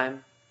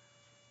time,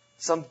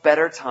 some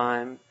better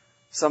time,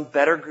 some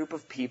better group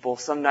of people,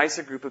 some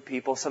nicer group of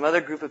people, some other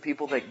group of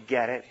people that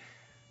get it.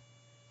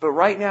 But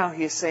right now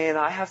He is saying,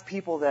 I have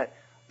people that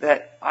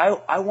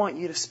I want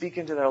you to speak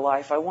into their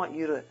life. I want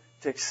you to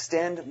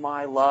extend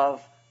my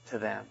love to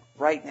them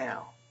right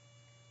now.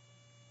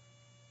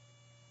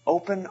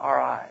 Open our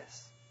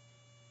eyes.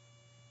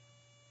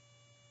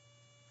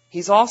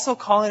 He's also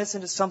calling us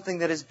into something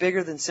that is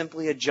bigger than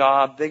simply a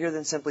job, bigger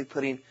than simply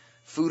putting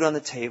food on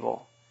the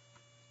table.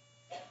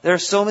 There are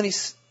so many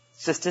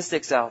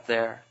statistics out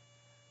there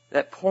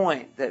that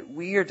point that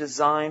we are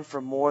designed for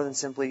more than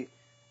simply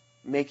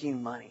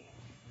making money.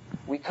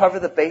 We cover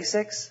the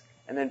basics,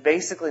 and then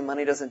basically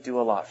money doesn't do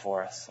a lot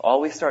for us.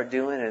 All we start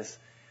doing is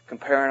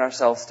comparing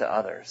ourselves to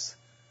others.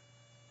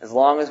 As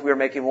long as we're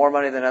making more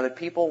money than other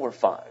people, we're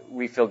fine.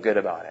 We feel good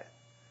about it.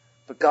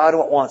 But God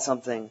wants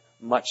something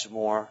much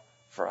more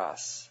for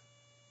us.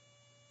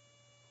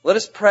 Let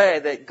us pray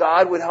that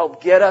God would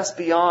help get us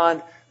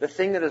beyond the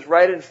thing that is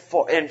right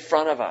in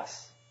front of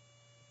us.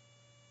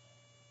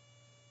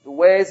 The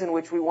ways in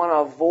which we want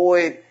to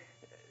avoid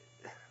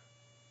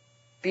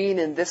being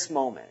in this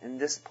moment, in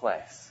this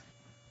place.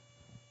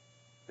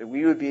 That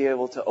we would be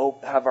able to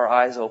have our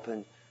eyes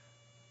open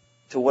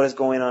to what is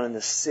going on in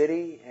this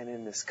city and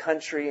in this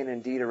country and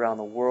indeed around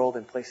the world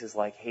in places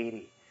like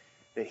Haiti.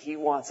 That He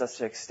wants us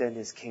to extend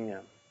His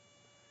kingdom.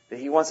 That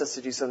He wants us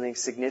to do something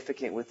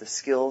significant with the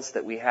skills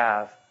that we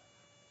have.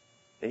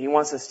 That He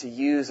wants us to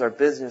use our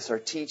business, our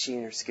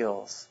teaching, our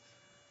skills,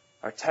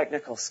 our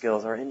technical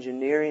skills, our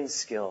engineering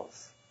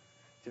skills,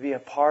 to be a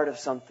part of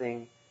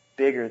something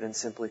bigger than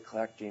simply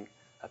collecting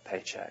a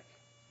paycheck.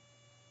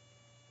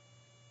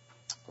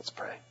 Let's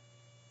pray.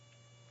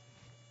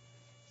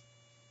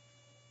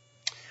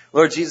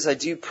 Lord Jesus, I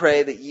do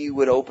pray that You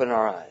would open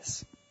our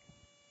eyes.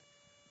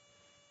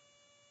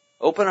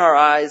 Open our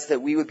eyes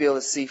that we would be able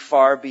to see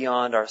far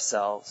beyond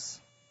ourselves.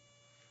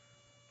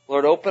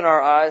 Lord, open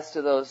our eyes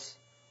to those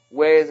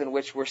ways in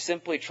which we're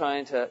simply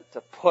trying to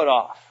put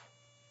off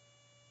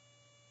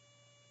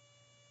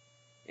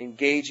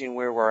engaging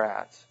where we're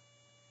at,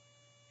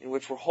 in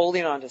which we're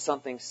holding on to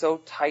something so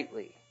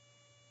tightly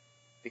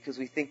because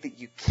we think that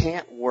you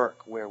can't work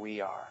where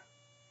we are,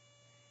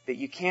 that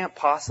you can't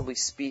possibly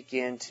speak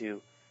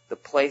into the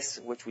place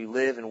in which we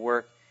live and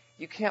work.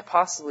 You can't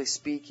possibly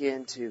speak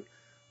into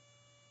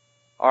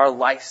our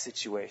life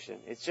situation.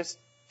 It's just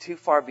too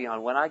far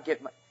beyond. When I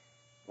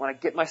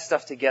get my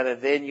stuff together,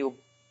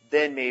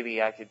 then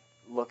maybe I could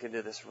look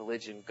into this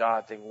religion,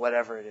 God thing,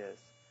 whatever it is.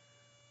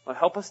 Lord,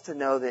 help us to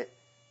know that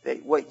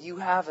what you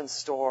have in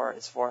store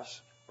is for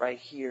us right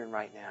here and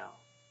right now.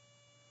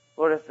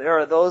 Lord, if there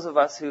are those of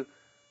us who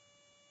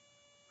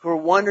are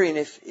wondering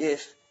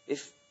if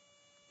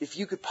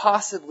you could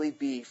possibly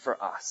be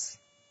for us,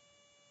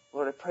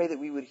 Lord, I pray that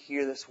we would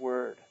hear this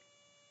word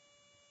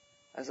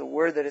as a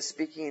word that is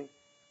speaking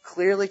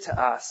clearly to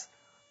us,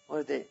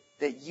 Lord,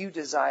 that you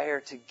desire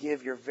to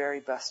give your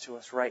very best to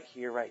us right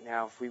here, right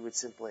now, if we would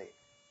simply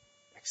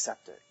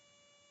accept it.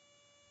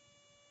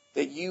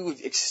 That you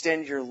would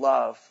extend your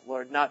love,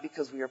 Lord, not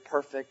because we are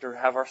perfect or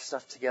have our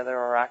stuff together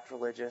or act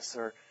religious,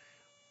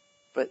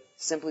 but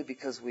simply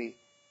because we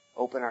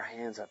open our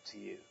hands up to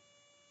you.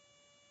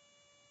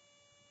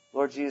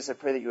 Lord Jesus, I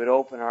pray that you would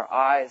open our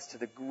eyes to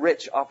the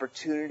rich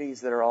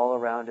opportunities that are all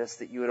around us,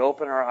 that you would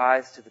open our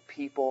eyes to the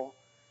people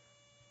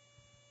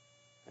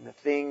and the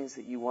things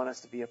that you want us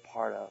to be a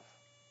part of.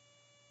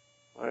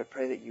 Lord, I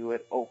pray that you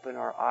would open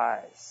our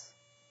eyes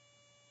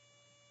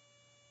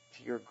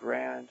to your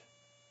grand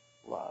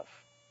love.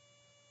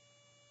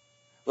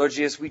 Lord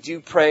Jesus, we do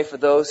pray for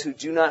those who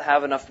do not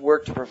have enough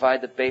work to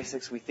provide the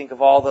basics. We think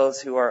of all those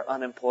who are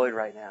unemployed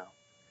right now.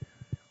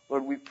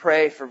 Lord, we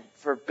pray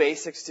for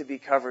basics to be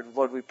covered.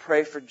 Lord, we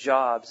pray for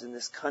jobs in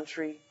this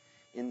country,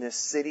 in this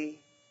city,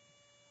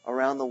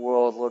 around the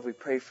world. Lord, we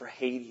pray for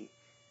Haiti.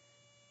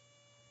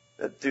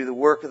 That through the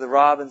work of the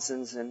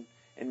Robinsons and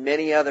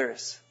many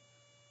others,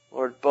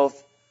 Lord,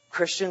 both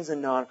Christians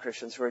and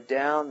non-Christians who are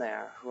down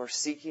there, who are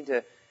seeking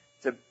to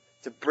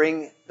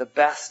bring the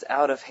best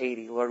out of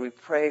Haiti. Lord, we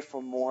pray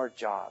for more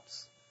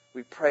jobs.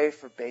 We pray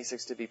for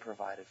basics to be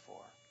provided for.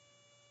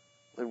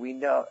 Lord, we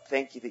know,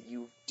 thank you that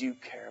you do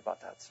care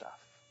about that stuff.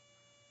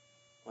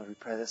 Lord, we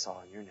pray this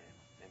all in your name.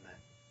 Amen.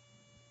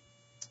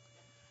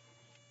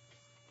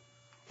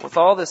 With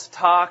all this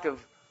talk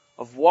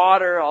of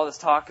water, all this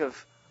talk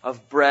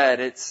of bread,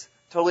 it's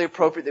totally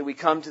appropriate that we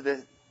come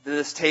to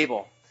this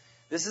table.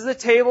 This is a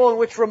table in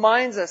which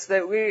reminds us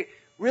that we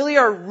really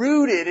are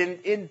rooted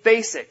in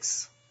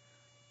basics.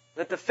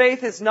 That the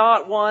faith is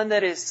not one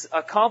that is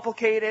a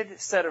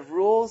complicated set of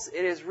rules.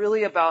 It is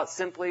really about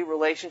simply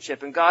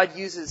relationship. And God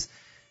uses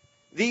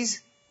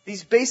these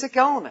basic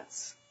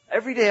elements,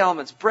 everyday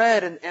elements,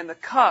 bread and the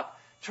cup,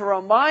 to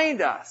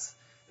remind us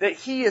that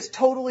He is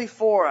totally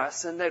for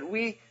us and that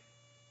we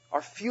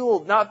are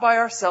fueled not by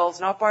ourselves,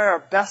 not by our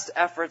best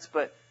efforts,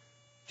 but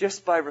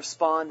just by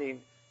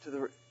responding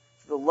to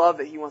the love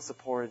that He wants to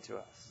pour into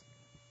us.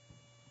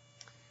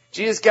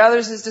 Jesus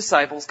gathers His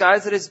disciples,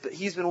 guys that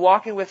He's been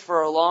walking with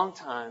for a long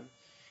time. And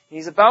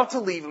He's about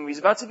to leave them. He's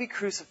about to be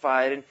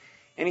crucified.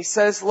 And He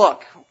says,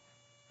 look,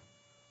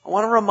 I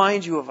want to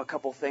remind you of a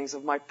couple things,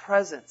 of my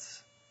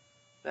presence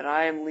that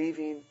I am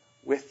leaving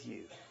with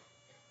you.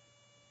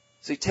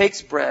 So He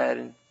takes bread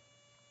and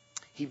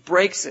He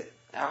breaks it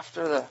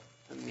after the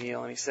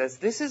meal. And He says,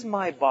 this is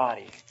my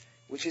body,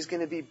 which is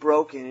going to be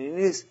broken. And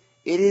it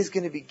is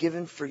going to be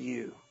given for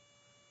you.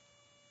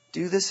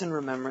 Do this in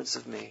remembrance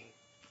of me.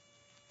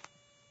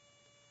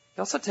 He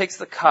also takes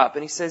the cup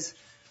and He says,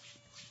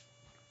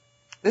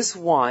 this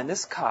wine,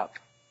 this cup,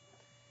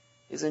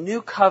 is a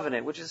new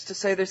covenant, which is to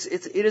say it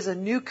is a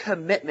new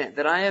commitment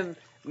that I am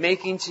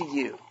making to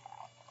you.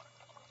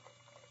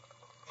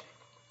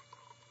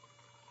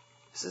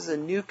 This is a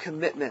new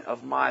commitment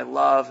of my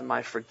love and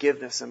my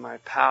forgiveness and my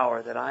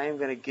power that I am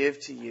going to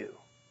give to you.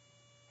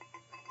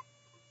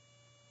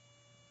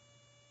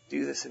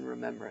 Do this in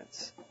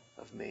remembrance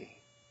of me.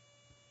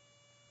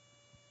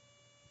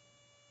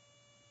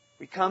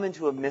 We come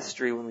into a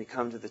mystery when we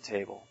come to the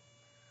table.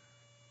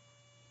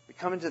 We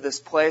come into this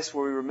place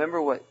where we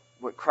remember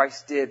what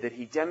Christ did, that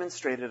He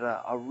demonstrated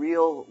a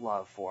real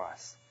love for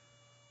us.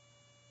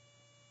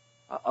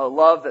 A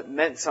love that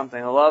meant something,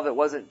 a love that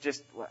wasn't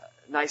just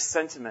nice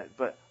sentiment,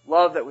 but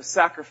love that was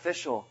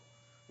sacrificial.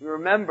 We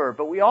remember,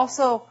 but we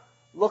also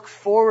look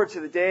forward to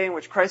the day in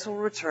which Christ will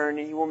return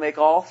and He will make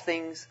all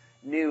things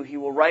new. He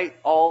will right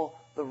all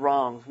the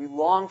wrongs. We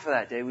long for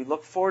that day. We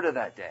look forward to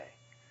that day.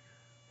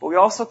 But we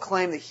also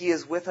claim that He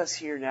is with us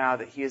here now,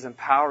 that He is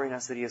empowering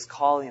us, that He is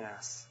calling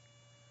us,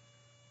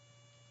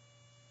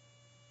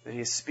 that He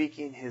is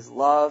speaking His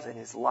love and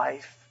His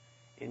life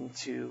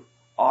into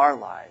our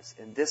lives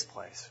in this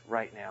place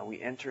right now.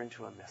 We enter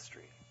into a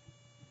mystery.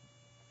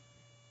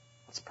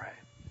 Let's pray.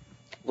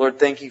 Lord,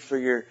 thank you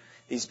for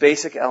these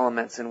basic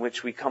elements in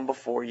which we come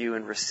before you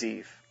and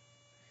receive,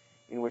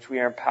 in which we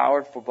are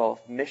empowered for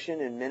both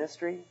mission and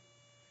ministry.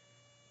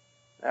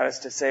 That is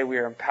to say, we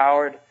are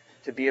empowered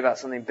to be about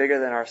something bigger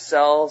than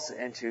ourselves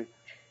and to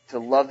to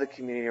love the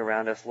community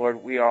around us.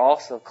 Lord, we are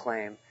also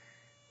claim,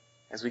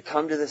 as we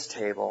come to this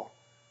table,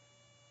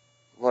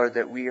 Lord,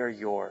 that we are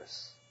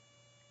yours,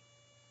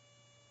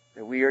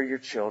 that we are your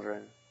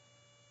children,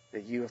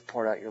 that you have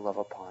poured out your love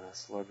upon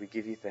us. Lord, we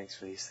give you thanks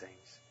for these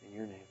things. In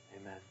your name,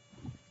 amen.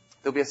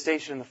 There'll be a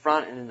station in the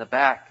front and in the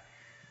back.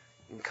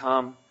 You can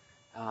come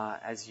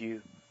as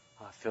you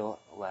feel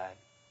led.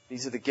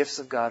 These are the gifts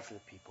of God for the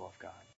people of God.